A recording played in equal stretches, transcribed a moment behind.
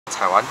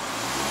踩完。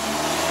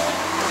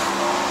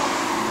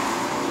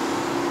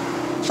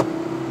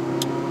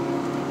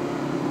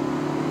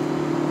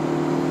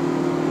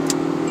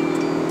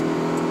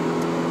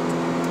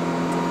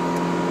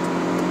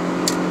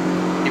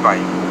 100。哦，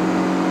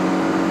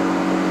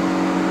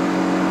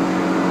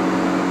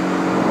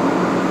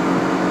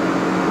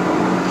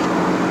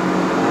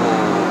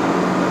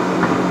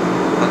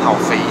很好，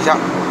飞一下。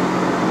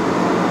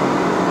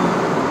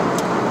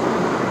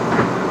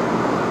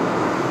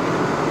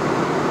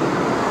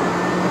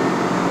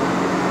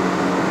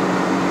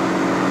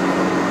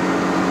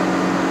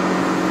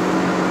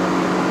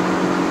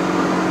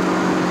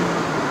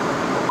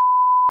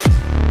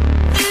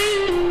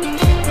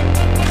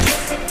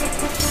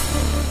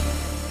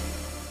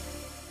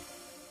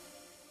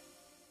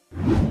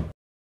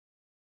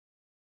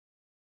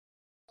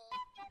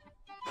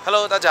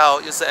Hello， 大家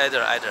好，又是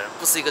Eder，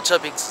 不是一个测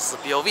评，只是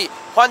POV，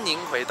 欢迎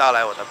回到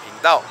我的频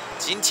道。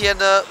今天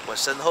呢，我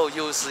身后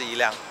又是一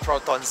辆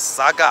Proton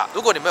Saga。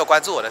如果你没有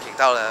关注我的频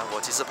道呢，我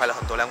其实拍了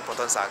很多辆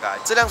Proton Saga。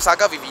这辆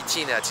Saga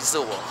VVT 呢，其实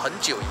我很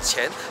久以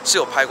前是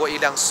有拍过一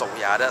辆手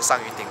牙的上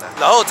云顶的，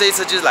然后这一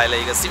次就是来了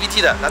一个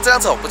CVT 的。那这辆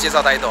车我不介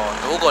绍太多，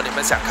如果你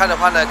们想看的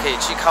话呢，可以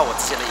去看我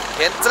之前的影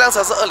片。这辆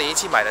车是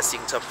2017买的新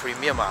车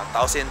Premium 啊，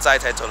到现在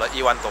才走了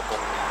1万多公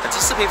里。本期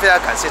视频非常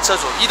感谢车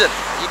主EBD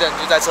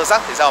就在车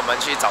上，等一下我们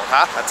去找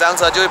他，那这辆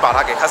车就会把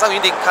它给开上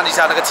云顶，看一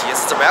下那个体验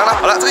是怎么样了。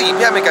好了，这个影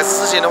片还没开始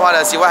之前的话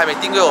呢，希望还没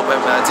订阅我朋友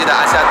们记得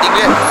按下订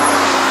阅，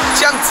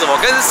这样子我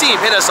更新影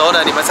片的时候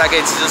呢，你们才可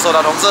以及时收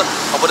到通知。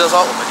话不多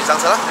说，我们去上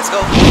车了 ，Let's go。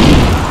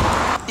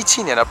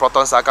17年的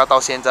Proton Saga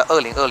到现在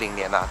2020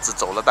年啊，只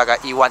走了大概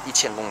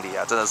11000公里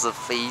啊，真的是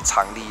非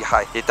常厉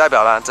害，也代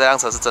表了这辆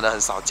车是真的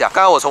很少驾。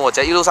刚刚我从我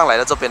家一路上来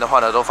的这边的话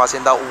呢，都发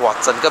现到哇，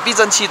整个避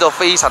震器都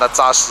非常的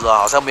扎实啊，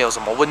好像没有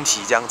什么问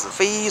题这样子，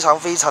非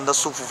常的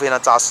舒服，非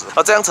常扎实。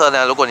而这辆车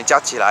呢，如果你驾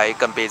起来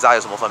跟杯渣有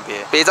什么分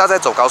别？杯渣在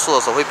走高速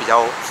的时候会比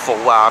较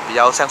浮啊，比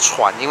较像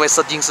船，因为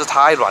设定是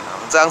太软了。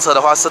这辆车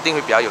的话，设定会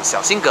比较有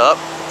小性格，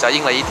比较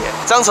硬了一点。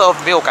这辆车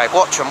没有改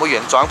过，全部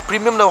原装。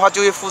Premium 的话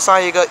就会附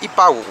上一个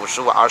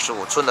185/55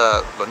 25寸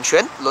的轮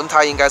圈，轮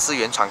胎应该是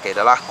原厂给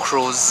的啦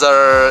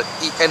 ，Kruizer1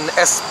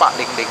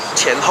 NS800，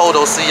前后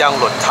都是一样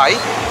轮胎。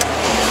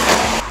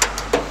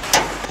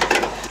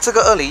这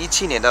个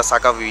2017年的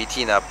Saga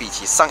VVT 呢，比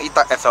起上一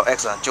代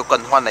FLX 呢，就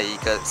更换了一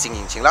个新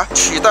引擎啦，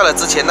取代了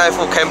之前那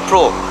副 Cam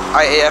Pro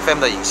IAFM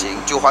的引擎，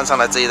就换上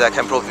了这一代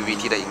Cam Pro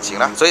VVT 的引擎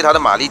啦，所以它的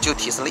马力就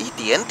提升了一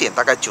点点，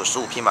大概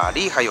95匹马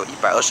力，还有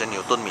120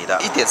牛顿米的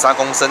 1.3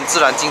公升自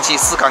然进气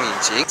4缸引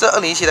擎。这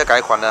2017的改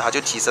款呢，它就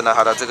提升了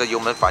它的这个油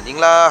门反应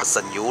啦、省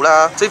油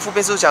啦。这副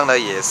变速箱呢，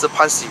也是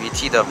判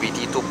CVT 的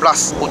VT2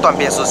 Plus 不断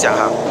变速箱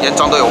哈，原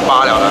装都有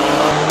8了的。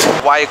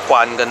外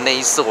观跟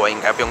内饰我应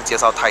该不用介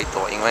绍太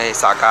多，因为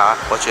Saga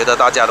我觉得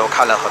大家都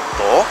看了很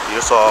多，比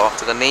如说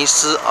这个内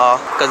饰啊，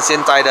跟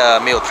现在的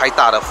没有太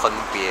大的分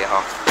别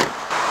哈，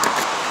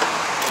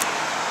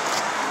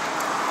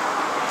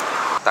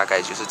大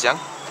概就是这样。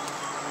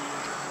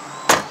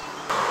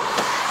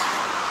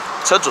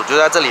车主就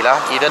在这里了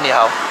，EBD你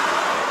好，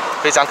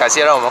非常感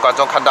谢让我们观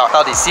众看到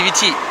到底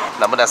CVT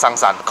能不能上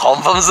山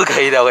 ，confirm 是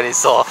可以的，我跟你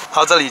说。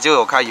好，这里就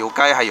有开油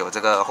盖，还有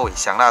这个后尾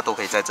箱啦，都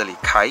可以在这里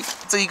开。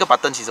这一个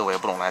button 其实我也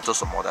不懂来做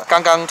什么的。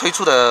刚刚推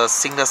出的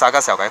新的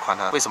Saga 小改款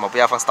呢，为什么不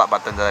要放 Start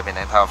button 在那边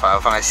呢？它反而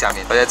放在下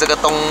面，而且这个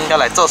洞要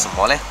来做什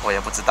么呢？我也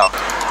不知道。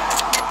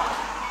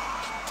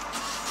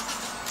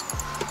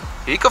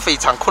有一个非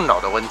常困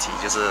扰的问题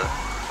就是，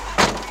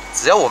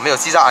只要我没有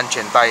系上安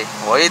全带，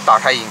我一打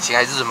开引擎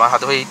还是什么，它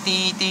都会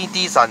滴滴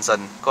滴3声，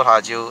过后它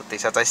就等一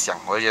下再响。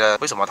我就觉得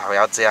为什么它会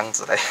要这样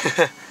子嘞？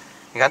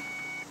你看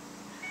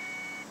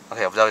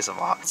 ，OK， 我不知道为什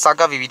么。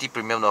Saga VVT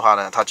Premium 的话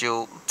呢，它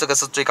就这个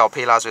是最高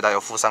配啦，所以它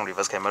有附上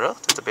Reverse Camera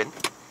在这边。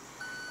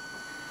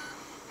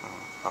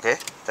OK，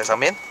 在上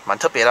面蛮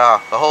特别的啊。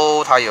然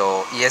后它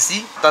有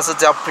ESC， 但是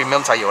只要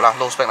Premium 才有啦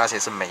 ，Low Spec 那些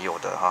是没有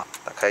的哈。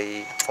打开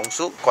风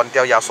速，关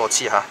掉压缩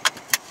器哈。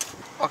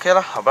OK 了，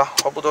好吧，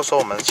话不多说，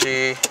我们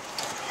去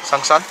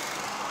上山。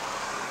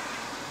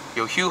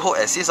有 Hill Hold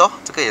Assist 哦，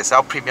这个也是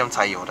要 Premium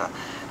才有的。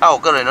那我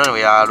个人认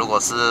为啊，如果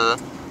是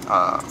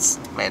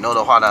manual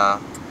的话呢，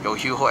有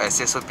Hill Hold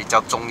Assist 会比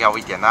较重要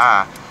一点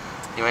啦，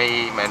因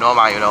为 manual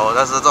嘛有的，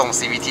但是这种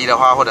CVT 的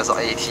话，或者是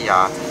AT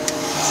啊，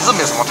其实没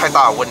有什么太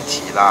大的问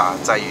题啦，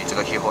在于这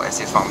个 Hill Hold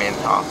Assist 方面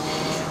啊。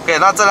OK，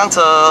 那这辆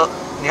车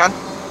你看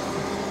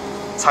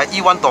才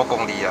1万多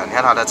公里啊，你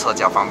看它的车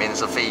脚方面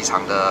是非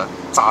常的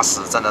扎实，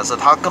真的是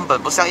它根本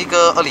不像一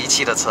个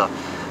2017的车，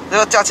这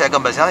个驾起来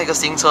根本像一个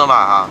新车嘛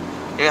啊，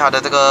因为它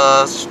的这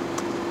个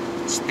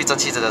避震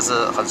器真的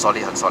是很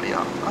solid啊，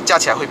驾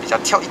起来会比较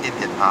跳一点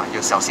点啊，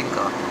有小性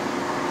格。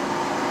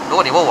如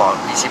果你问我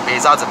比起杯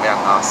渣怎么样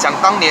啊，想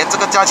当年这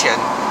个价钱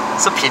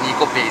是便宜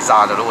过杯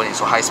渣的。如果你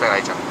说 high spec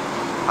来讲，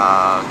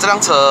这辆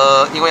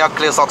车因为要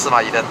clear stock 是吗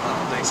，EBD？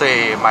所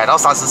以买到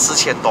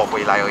34,000多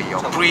回来而已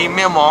哦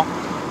 ，Premium 哦，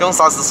用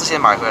34,000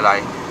买回来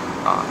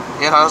啊，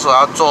因为他说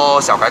要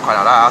做小改款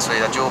了啦，所以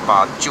呢就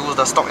把旧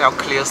的 stock 要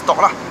clear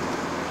stock 啦。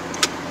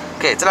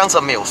OK， 这辆车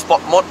没有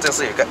Sport Mode， 这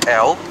是有一个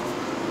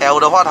L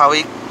的话它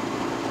会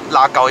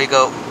拉高一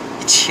个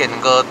1000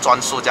个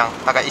转速，这样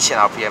大概1000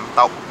 RPM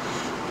到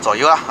左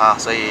右啊，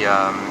所以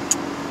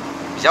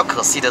比较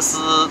可惜的是，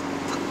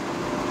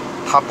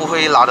它不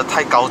会拉得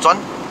太高转，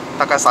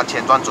大概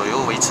3000转左右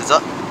维持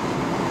着。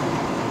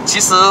其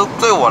实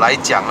对我来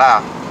讲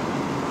啦，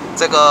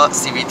这个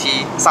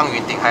CVT 上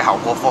云顶还好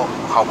过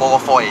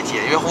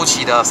 4AT， 因为后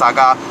期的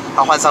Saga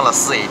它换上了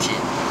4AT，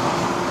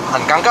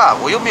 很尴尬，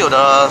我又没有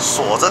的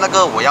锁着那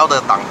个我要的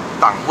档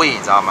位，你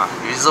知道吗？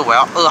尤其是我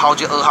要2号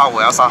就2号，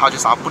我要3号就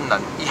3号，不能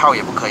1号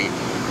也不可以。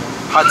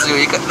它只有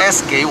一个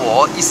S 给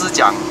我，意思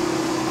讲，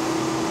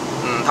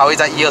它会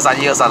在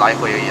123来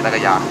回而已，那个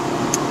压，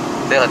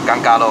所以很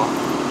尴尬咯。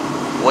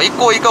我一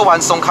过一个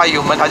弯松开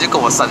油门，它就跟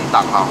我升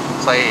档了，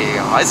所以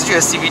我还是觉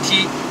得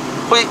CVT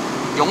会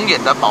永远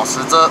的保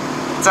持着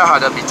在它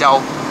的比较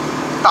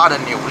大的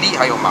扭力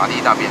还有马力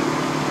那边。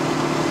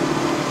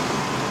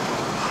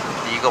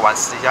第一个弯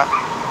试一下，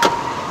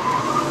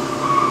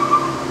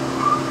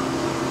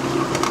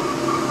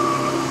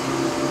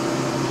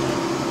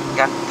你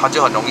看它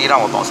就很容易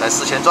让我保持在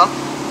4000转，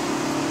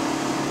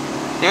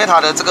因为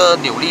它的这个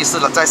扭力是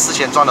在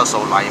4000转的时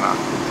候来嘛。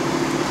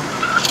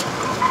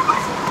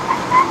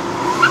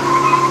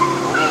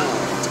哦，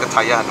这个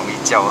胎压很容易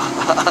叫啊，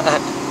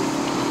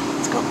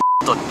这个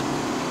盾。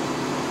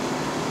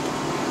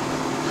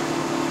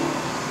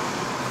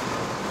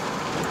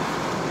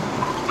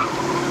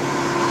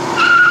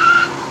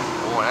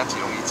极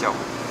容易叫，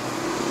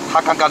它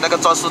刚刚那个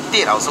转速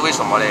跌了是为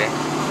什么呢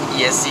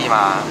 ？ESC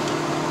嘛。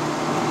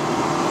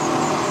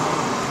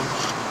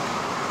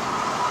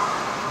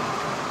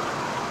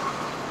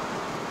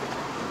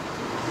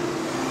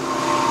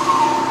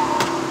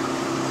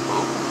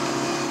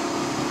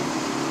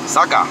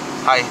Saga，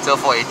 嗨，这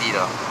 4AD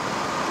的。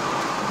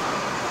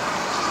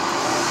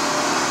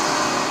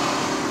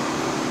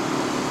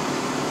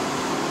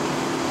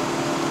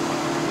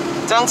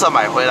这辆车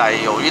买回来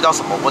有遇到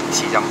什么问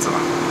题这样子吗？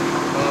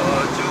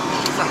就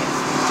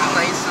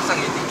那一次上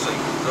云顶水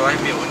库之外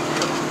没有问题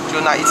了。就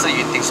那一次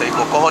云顶水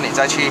库过后，你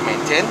再去每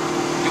天，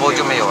过后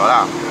就没有了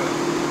啦。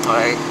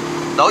OK，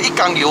 然后一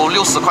缸油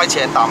60块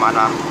钱打满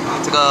啊，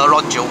这个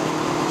RON 95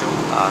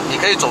啊，你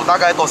可以走大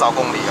概多少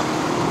公里啊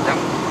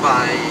？280、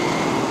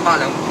290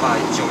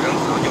这样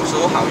子，有时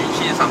候好运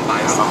气300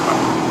啊。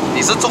300。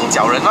你是中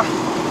脚人吗？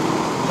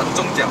很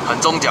中脚，很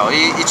中脚，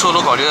一出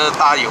路口就是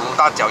大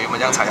脚油门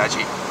这样踩下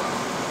去。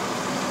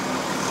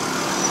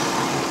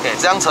对，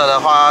这辆车的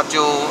话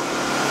就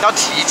要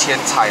提前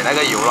踩那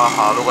个油了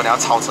哈。如果你要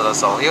超车的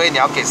时候，因为你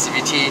要给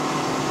CVT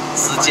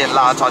时间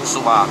拉转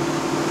速啊。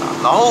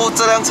然后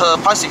这辆车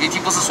判 CVT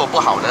不是说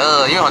不好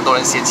的，因为很多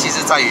人嫌弃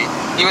是在于，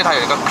因为它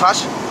有一个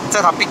clutch，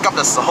 在它 pick up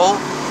的时候，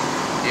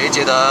你会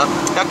觉得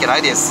要给它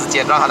一点时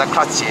间让它的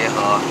clutch 结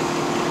合。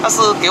但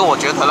是给我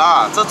觉得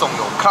啦，这种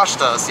有 clutch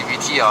的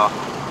CVT 哦，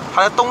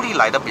它的动力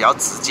来的比较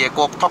直接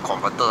过 torque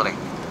converter 嘞。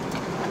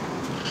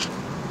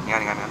你看，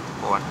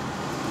过弯。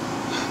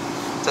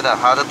真的，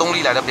它的动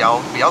力来的比较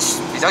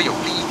有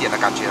力一点的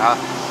感觉啊，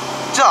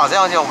就好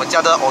像我们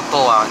家的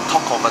Auto 啊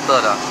 ，torque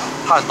converter 的，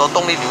它很多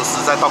动力流失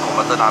在 torque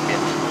converter 那边，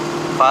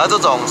反而这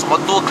种什么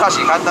dual clutch，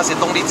 你看那些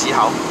动力极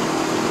好。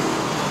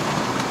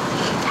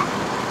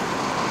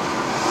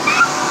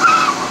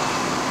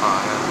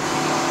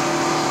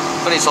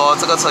跟你说，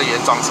这个车原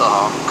装车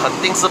哈，肯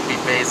定是比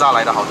贝萨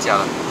来的好驾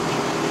的。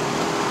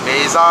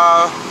贝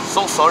萨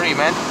 ，so sorry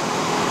man，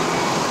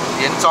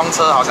 原装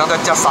车好像在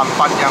加3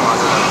班一样啊，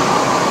真的。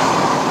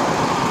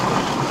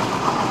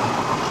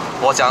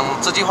我讲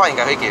这句话应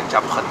该会给人家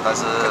喷，但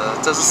是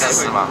这是事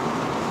实嘛。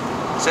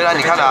虽然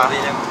你看啊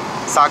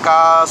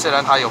，Saga 虽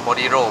然它有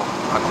body roll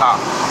很大，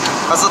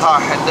但是它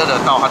handle 得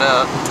到它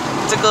的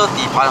这个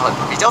底盘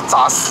比较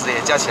扎实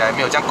耶，加起来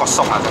没有这样高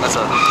耸啊，整个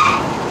车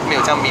没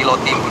有这样迷落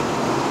地。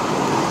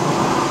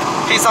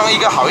配上一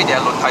个好一点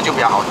的轮胎就比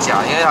较好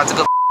加，因为它这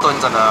个墩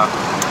真的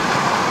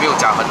没有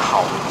加很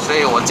好，所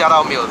以我加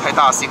到没有太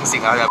大信心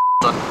啊，这个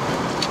墩，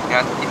你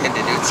看一点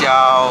点就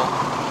焦。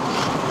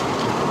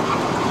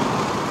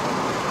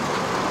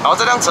然后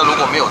这辆车如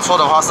果没有错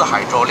的话是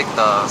hydraulic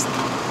的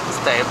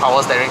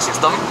power steering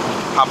system，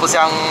 它不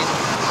像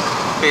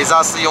贝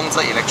萨是用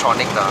这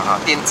electronic 的啊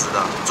电子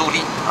的助力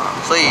啊，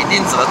所以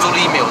电子的助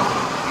力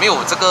没有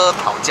这个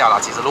讨价啦。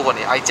其实如果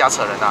你爱驾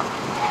车人啊，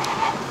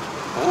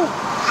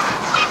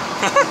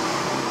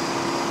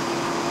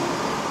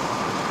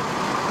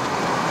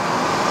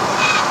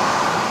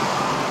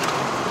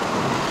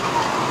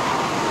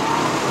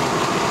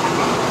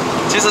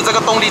其实这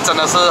个动力真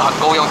的是很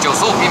够用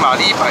，95匹马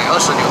力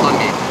，120牛顿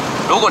米。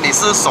如果你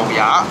是手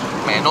牙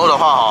美诺的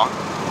话哦，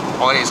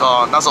我跟你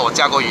说，那时候我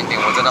驾过云顶，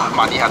我真的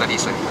蛮厉害的力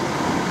水，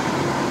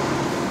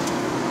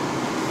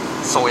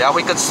手牙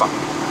会更爽。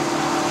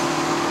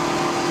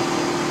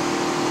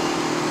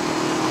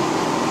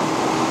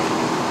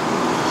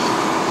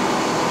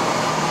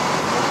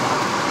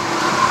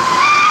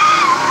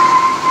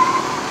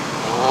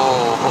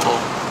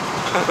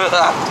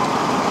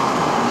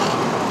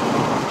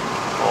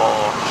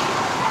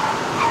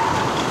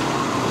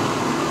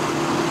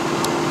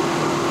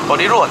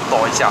body roll 很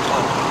多一下，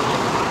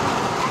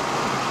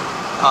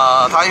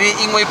它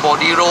因为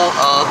body roll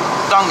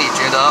让你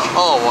觉得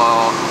哦，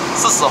我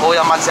是时候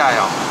要慢下来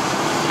了，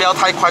不要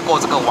太快过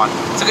这个弯，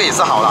这个也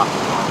是好啦。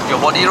有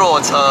body roll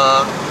的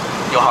车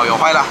有好有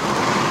坏啦。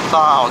它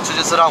好处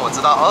就是让我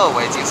知道，哦，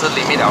我已经是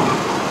limit了，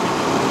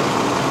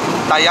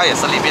胎压也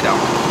是limit了，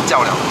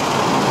叫了。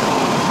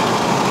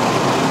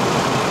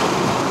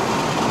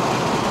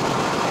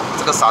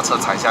这个刹车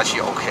踩下去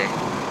OK，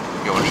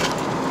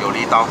 有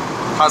力道，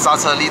它刹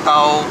车力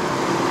道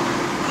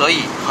可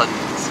以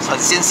很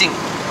线性。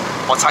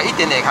我踩一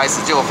点点开始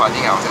就有反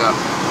应了，这个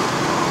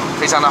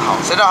非常的好。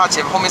虽然它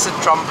后面是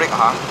drum brake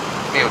哈，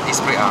没有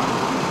disc brake 啊。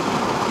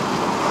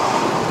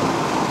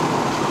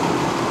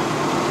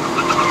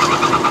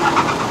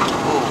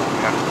哦，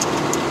你看，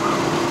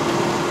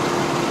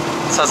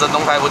车身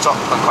动态不错，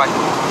很快。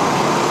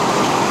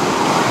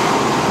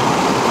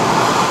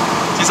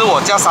其实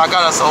我驾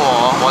Saga的时候，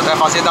我才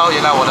发现到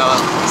原来我的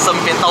身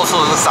边到处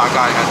都是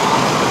Saga，你看，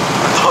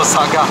很多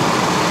Saga。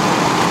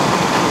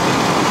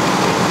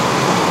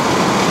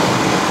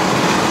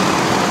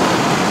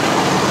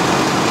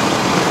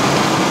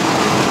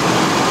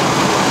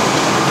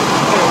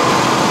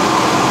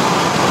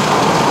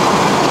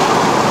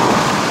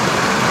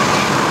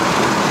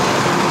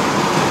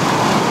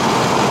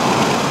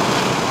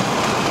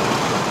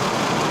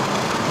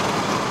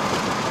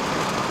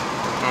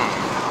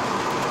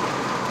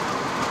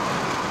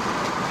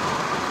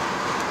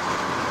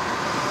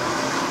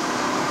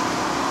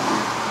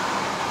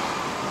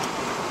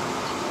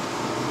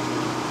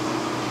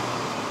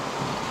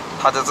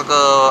它的这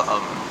个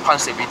换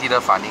CVT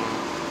的反应，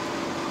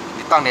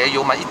当你的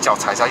油门一脚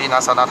踩下去那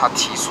刹那，它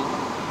提速，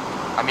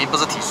不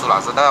是提速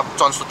啦，是那个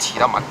转速提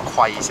到蛮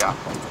快一下，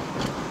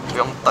不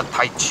用等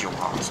太久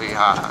啊。所以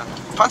它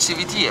换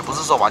CVT 也不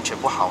是说完全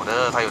不好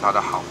的，它有它的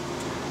好。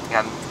你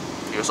看，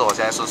比如说我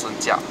现在顺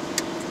驾，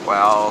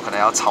我可能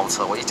要超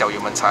车，我一脚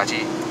油门踩下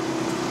去，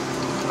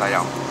那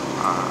样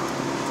啊。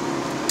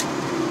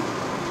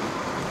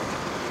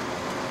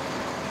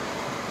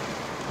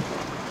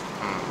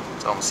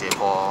这种斜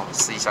坡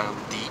实际上用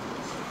低，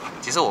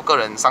其实我个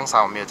人上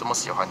山我没有这么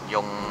喜欢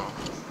用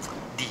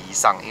低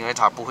上，因为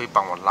它不会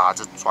帮我拉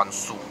着转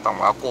速。当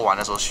我要过弯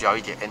的时候需要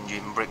一点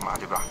engine brake 嘛，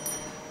对吧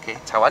 ？OK，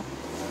 踩完，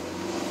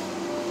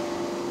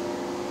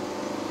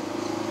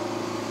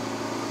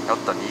要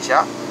等一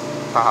下，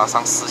让它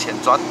上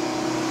4000转。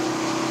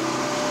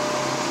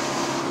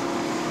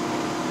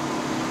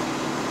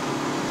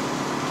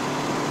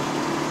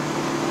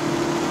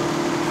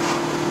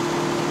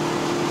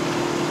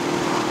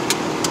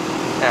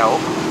L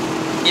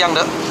一样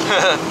的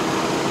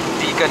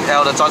，D 跟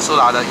L 的转速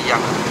拉的一样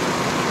的。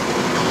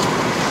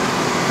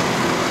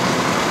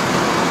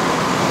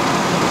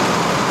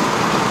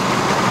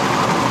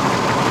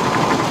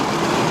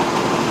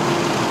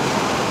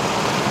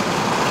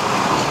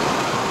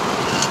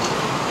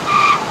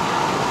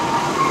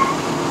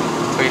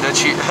推得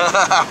去，哈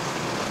哈哈。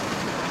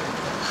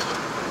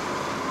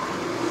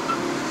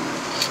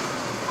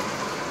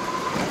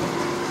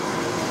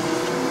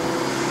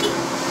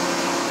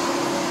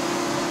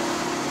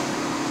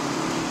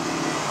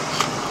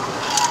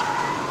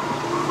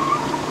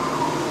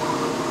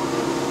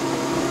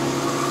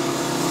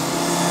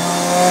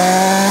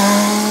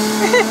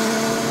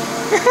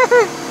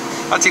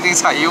他今天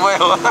踩一位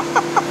哦。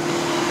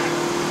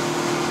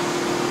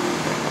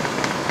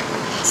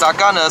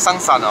Saga 呢上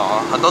山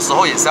哦，很多时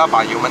候也是要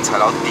把油门踩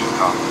到底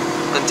啊，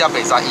跟驾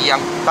北山一样。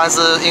但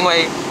是因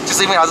为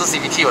它是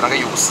CVT 有那个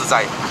优势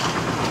在，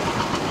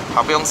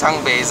它不用像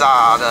北山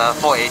的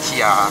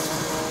 4AT 啊，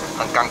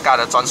很尴尬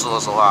的转速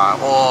的时候啊，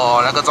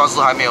哇，那个转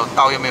速还没有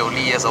到又没有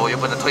力的时候，又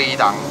不能退一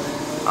档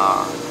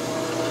啊。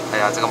哎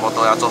呀，这个摩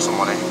托要做什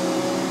么呢？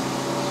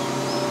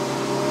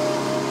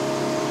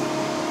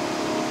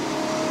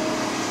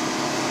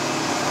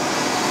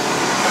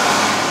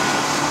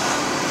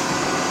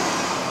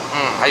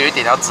还有一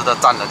点要值得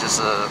赞的，就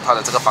是它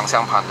的这个方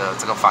向盘的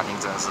这个反应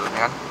真的是，你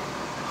看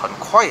很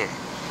快耶，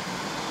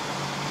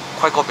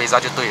快过北沙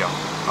就对了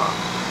啊。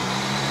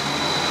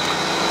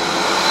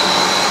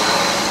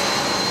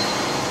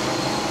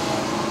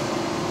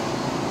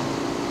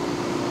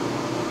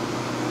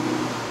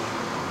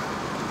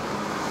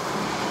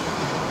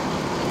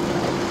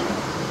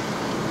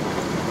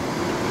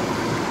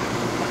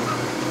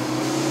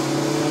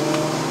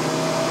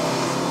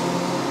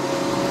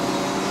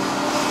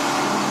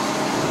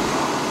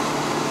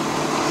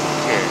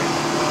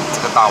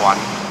大弯，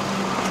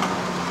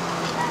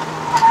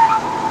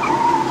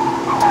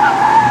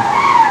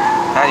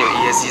看有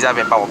ESC 在那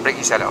边帮我 break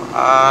一下了，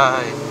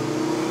哎，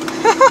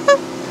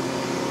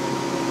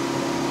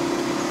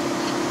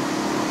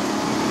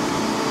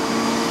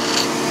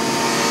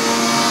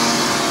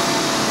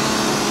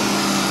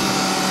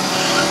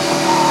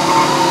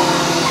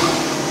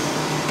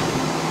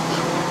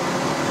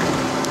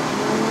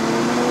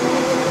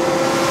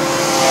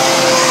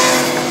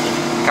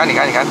你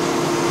看，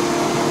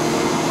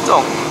这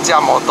种驾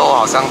摩托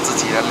好像自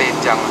己的练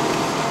这样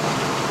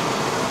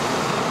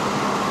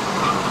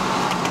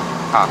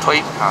啊，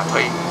推，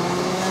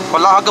我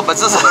拉根本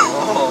就是，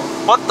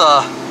我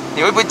的，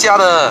你会不会驾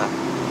的？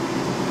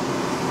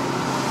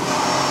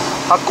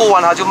它过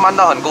弯它就慢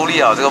到很够力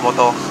啊，这个摩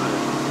托。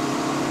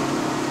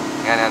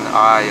你看，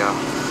哎呀。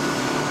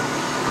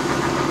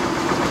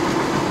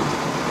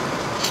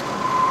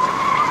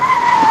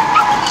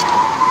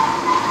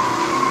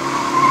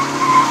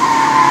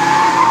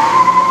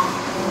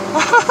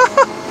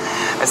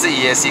还是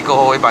ESC 过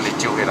后会把你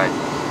揪回来。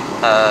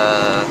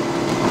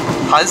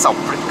它很少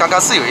brake， 刚刚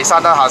是有一刹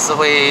那它是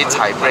会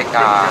踩 brake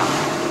啊，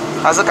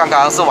但是刚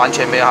刚是完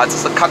全没有，它只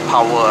是 cut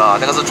power 啊，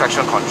那个是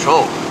traction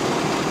control。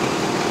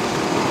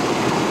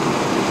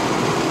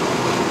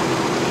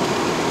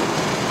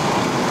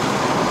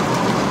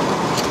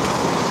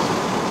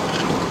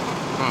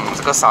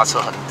这个刹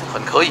车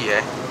很可以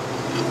耶，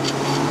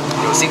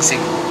有信心。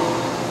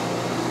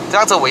这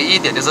样子唯一一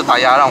点就是胎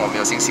压让我没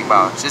有信心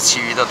吧，其实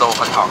其余的都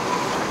很好。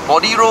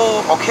Body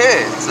roll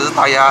OK， 只是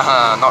胎压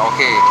not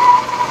OK。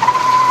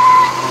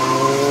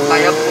胎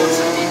压不够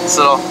吃力。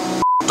是咯，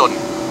吨。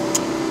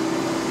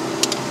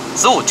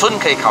15寸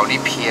可以考虑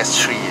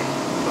PS3 耶。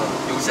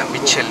有想过。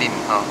Michelin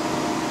啊，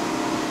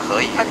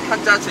可以。看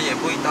价钱也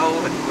不会到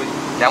很贵。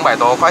200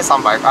多块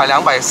，300啊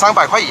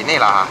，300块以内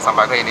啦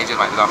，300块以内就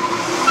买得到。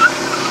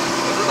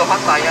都换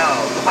胎压，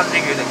换这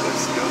个有点可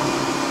惜了。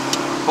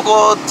不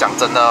过讲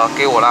真的，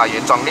给我啦，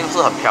原装令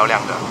是很漂亮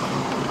的，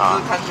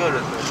是看个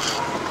人的。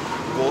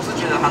我是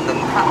觉得它能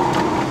看，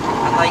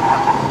它耐看。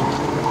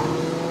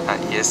看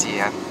ESC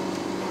看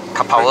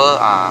 ，cut power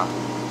啊，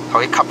它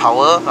会 cut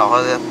power， 然后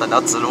等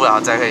到直路然后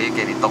再会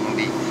给你动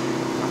力。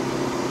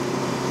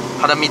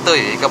它的 meter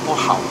有一个不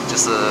好，就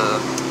是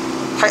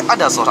太暗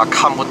的时候它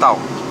看不到，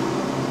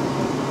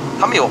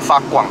它没有发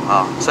光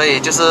啊，所以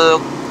就是。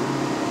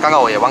刚刚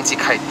我也忘记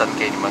开灯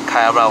给你们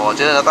开，不然我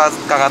觉得刚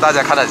刚大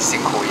家看得很辛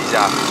苦一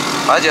下，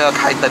我就觉得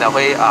开灯了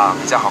会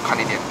比较好看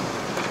一点。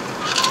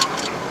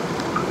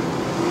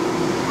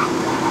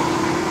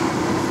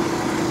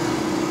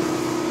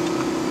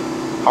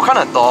好看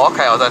很多，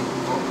开摇灯，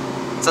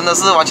真的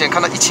是完全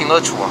看得一清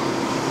二楚啊。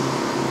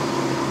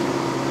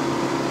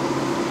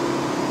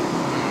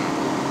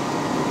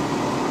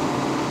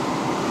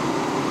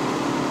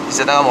其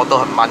实那个摩托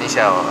很慢一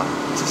下哦。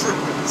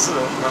是的，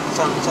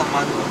算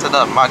慢的。真的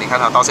很慢，你看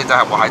它到现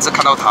在我还是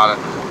看到它了。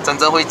真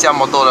正会驾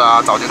摩托的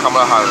啊，早就看不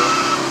到它了。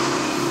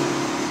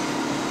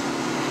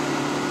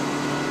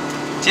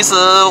其实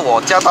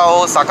我驾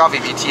到 Saga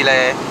CVT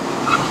嘞，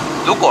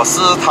如果是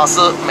它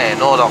是美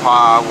诺的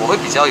话，我会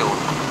比较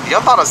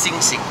大的信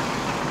心。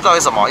不知道为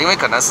什么，因为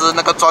可能是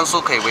那个转速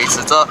可以维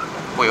持着，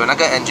我有那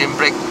个 engine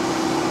brake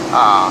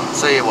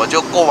所以我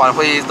就过弯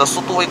的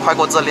速度会快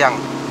过这辆，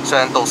虽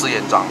然都是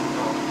原装。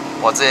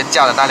我之前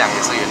驾的那辆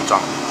也是原装。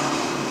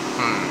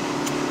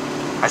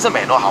还是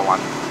美诺好玩。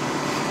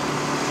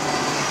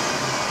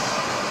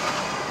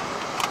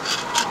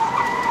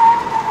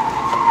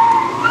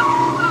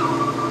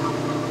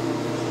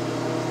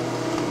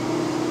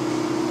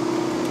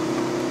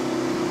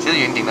其实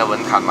云顶的门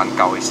槛蛮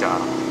高一下，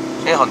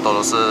因为很多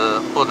都是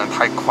不能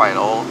太快，然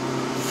后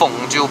风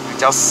就比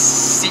较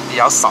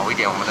少一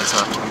点。我们的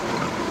车，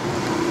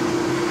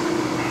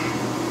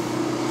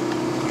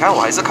你看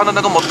我还是看到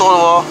那个摩托了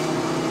哦，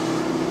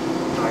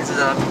还是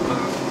在。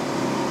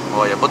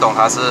我也不懂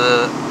他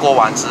是过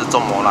弯是怎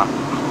么了，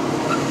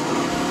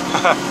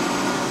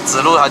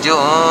直路他就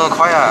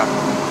快啊，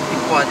一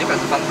过弯就开始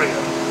放 brake 了，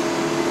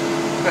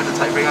开始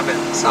踩 brake 那边。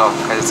是哦，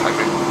开始踩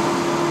brake。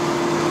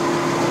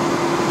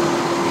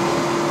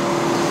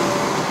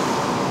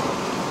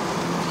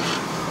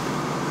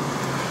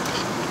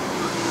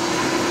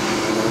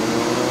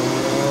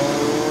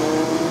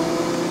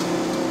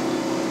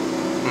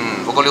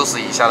不过60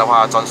以下的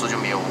话，转速就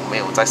没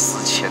有在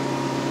4000，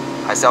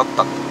还是要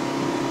等。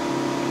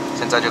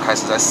现在就开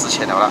始在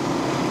4000了啦。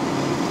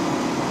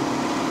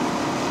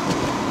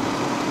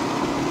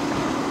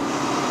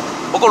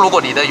不过如果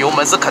你的油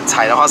门是肯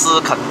踩的话，是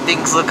肯定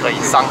是可以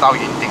上到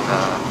云顶的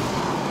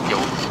油。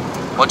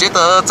我觉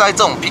得在这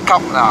种 pick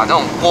up 这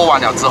种过弯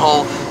了之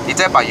后，你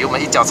再把油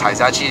门一脚踩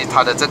下去，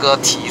它的这个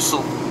提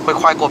速会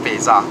快过别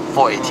扎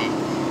 4AT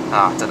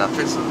真的。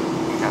确实。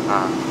你看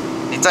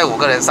你载5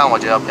个人上，我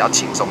觉得比较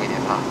轻松一点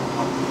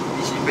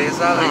比起别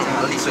扎来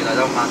讲，沥水来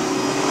的慢。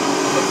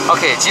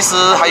OK， 其实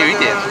还有一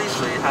点。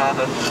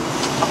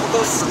它不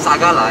够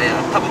Saga来呀，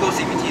它不够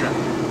CVT 的。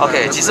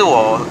OK， 其实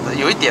我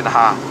有一点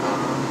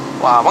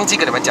哇，忘记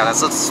跟你们讲的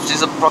是，其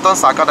实 Proton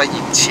Saga 的引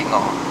擎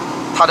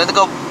它的那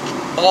个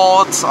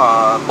ball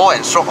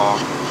and stroke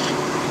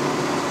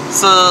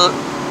是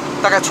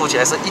大概出起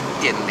来是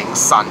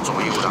1.03左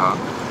右的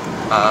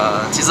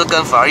其实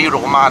跟法拉利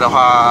罗马的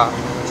话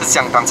是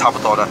相当差不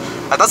多的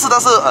但是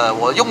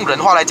我用人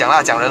话来讲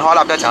啦，讲人话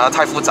啦，不要讲得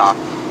太复杂，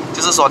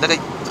就是说那个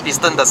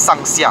piston 的上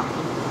下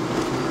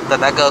的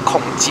那个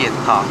空间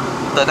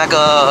的那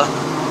个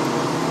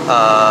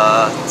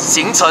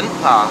行程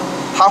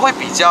它会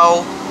比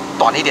较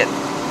短一点。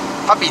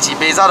它比起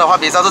别扎的话，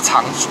别扎是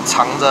长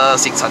的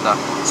行程的，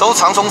所以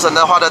长冲绳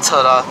的话的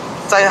车呢，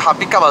在它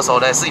pick up 的时候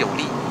呢是有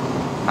力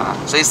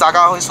所以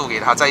Saga 会输给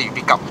它在于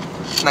pick up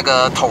那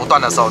个头段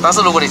的时候。但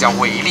是如果你讲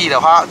尾力的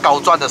话，高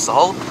转的时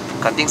候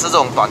肯定是这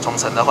种短冲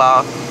程的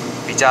话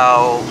比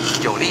较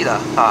有力的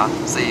啊。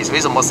所以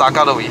为什么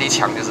Saga 的尾力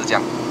强就是这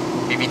样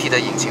 ，BBT 的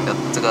引擎的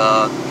这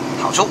个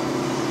好处。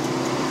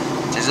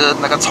其实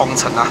那个冲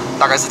程啊，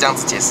大概是这样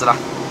子解释啦。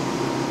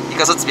一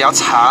个是比较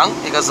长，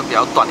一个是比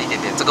较短一点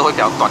点，这个会比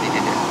较短一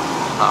点点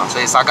啊。所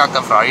以 Saga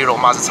跟 Ferrari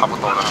Roma 是差不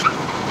多的。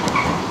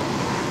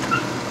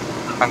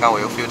刚刚我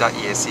又 feel 到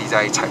ESC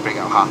在踩 brake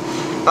了哈。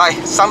来，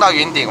上到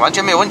云顶完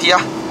全没有问题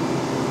啊，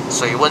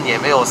水温也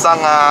没有上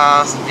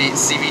啊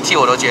 ，CVT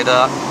我都觉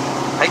得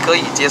还可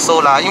以接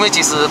受啦。因为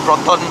其实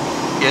Proton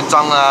原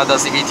装啊的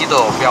CVT 都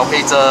有标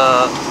配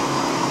着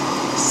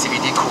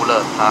CVT cooler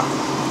啊，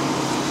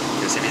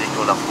有 CVT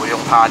cooler 不用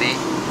怕的。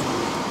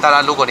当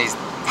然，如果你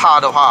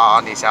怕的话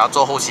啊，你想要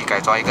做后期改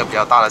装一个比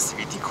较大的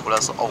CVT cooler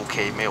是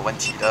OK 没有问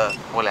题的。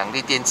我2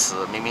粒电池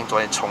明明昨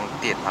天充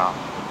电啊。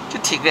就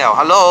停了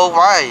 ，Hello，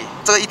 why？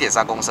 这个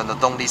1.3公升的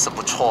动力是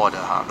不错的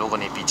哈。如果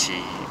你比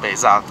起北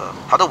萨的，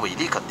它的尾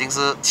力肯定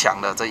是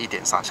强的。这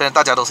1.3，虽然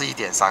大家都是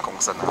1.3公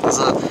升啊，但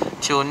是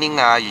tuning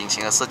啊、引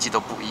擎的设计都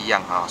不一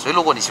样啊。所以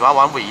如果你喜欢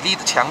玩尾力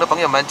强的朋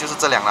友们，就是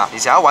这辆啦。你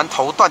想要玩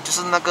头段，就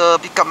是那个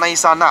pick up 那一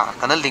刹那，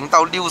可能0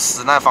到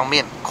60那方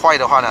面快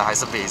的话呢，还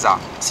是北萨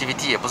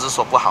CVT 也不是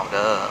说不好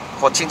的。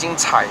我轻轻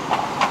踩。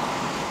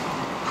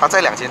它在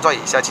2000转以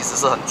下其实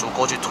是很足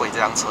够去推这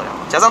辆车了，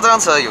加上这辆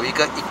车有一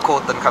个 Eco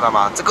灯，看到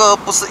吗？这个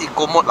不是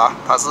Eco Mode 啦，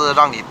它是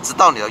让你知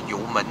道你的油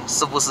门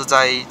是不是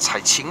在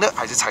踩轻的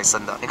还是踩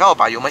深的。你看我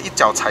把油门一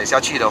脚踩下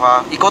去的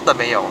话 ，Eco 灯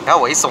没有，然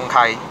后我一松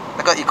开，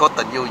那个 Eco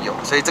灯又有，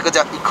所以这个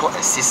叫 Eco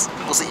Assist，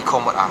 不是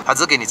Eco Mode 啊，它只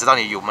是给你知道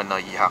你油门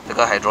而已哈。这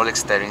个 Hydraulic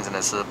Steering 真的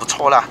是不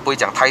错啦，不会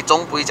讲太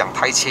重，不会讲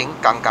太轻，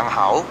刚刚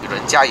好，人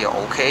家也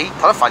OK，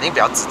 它的反应比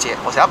较直接，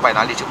我想要摆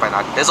哪里就摆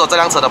哪里。别说这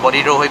辆车的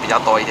body roll 会比较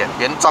多一点，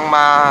原装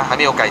嘛，还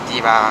没有改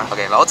地嘛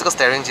 ，OK。然后这个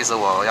Steering 其实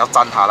我要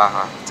赞它了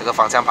哈，这个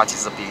方向盘其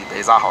实比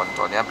北萨好很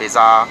多。你看北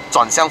萨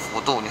转向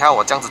幅度，你看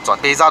我这样子转，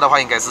北萨的话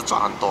应该是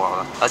转很多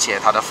了，而且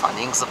它的反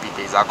应是比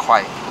北萨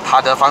快，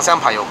它的方向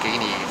盘有给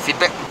你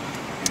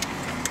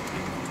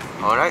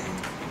feedback。Alright，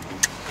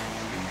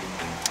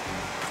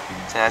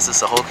 现在是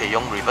时候可以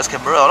用 reverse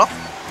camera 咯，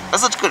但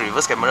是这个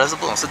reverse camera 是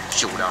不懂是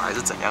久了还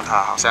是怎样，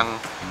它好像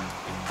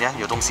你看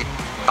有东西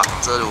挡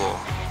着我，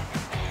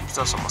不知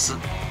道什么事。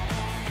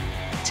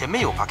前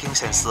面有 parking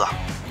sensor 啊，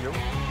有，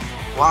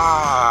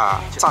哇，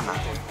赞啊，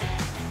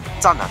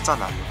赞啊，赞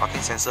啊，有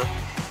parking sensor。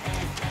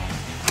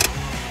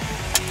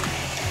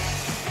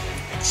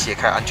解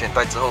开安全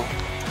带之后，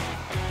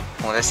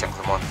我在想什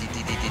么？滴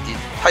滴滴滴滴，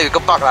它有一个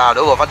bug 啦，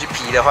如果放去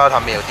P 的话，它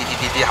没有滴滴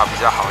滴滴，好比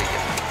较好一点。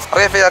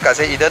OK， 非常感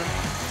谢Eden。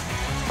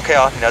OK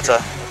哦，你的车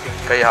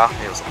可以哈，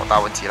没有什么大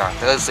问题啦。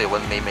这个水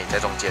温美美在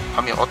中间，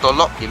它没有 auto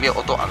lock， 也没有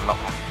auto unlock。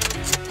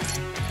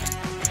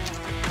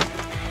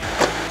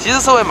其实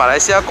作为马来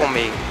西亚公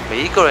民，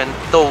每一个人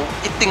都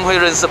一定会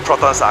认识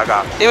Proton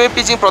Saga， 因为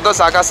毕竟 Proton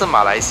Saga 是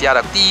马来西亚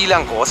的第一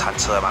辆国产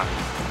车嘛。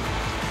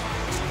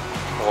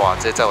哇，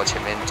直接在我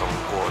前面走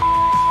过。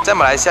在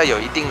马来西亚有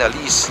一定的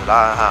历史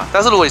啦哈，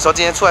但是如果你说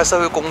今天出来社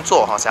会工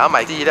作哈，想要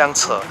买第一辆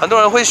车，很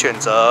多人会选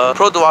择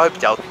Proton 会比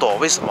较多。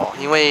为什么？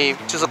因为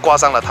就是挂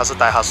上了它是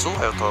Daihatsu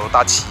还有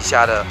Toyota旗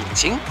下的引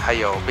擎，还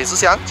有变速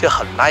箱，就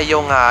很耐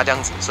用啊这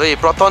样子。所以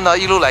Proton 呢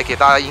一路来给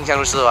大家印象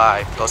就是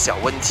很多小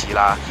问题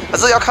啦，但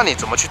是要看你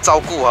怎么去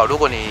照顾啊。如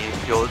果你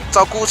有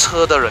照顾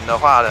车的人的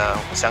话呢，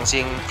我相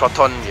信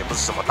Proton 也不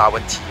是什么大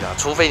问题啦，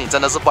除非你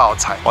真的是不好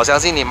踩。我相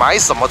信你买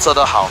什么车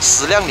都好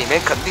，10辆里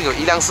面肯定有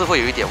1辆是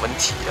会有一点问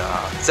题的啊。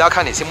只要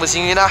看你幸不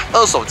幸运啦。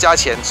二手价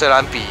钱虽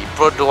然比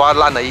Proton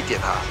烂了一点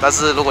哈，但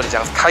是如果你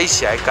想开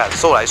起来感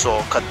受来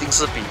说，肯定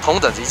是比同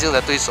等级竞争的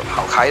对手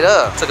好开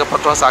的。这个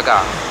Proton Saga。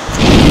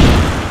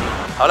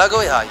好了，各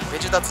位哈，影片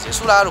就到此结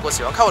束啦。如果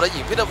喜欢看我的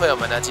影片的朋友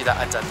们呢，记得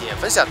按赞、订阅、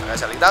分享、打开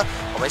小铃铛。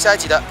我们下一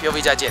集的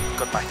POV 再见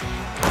 ，Goodbye。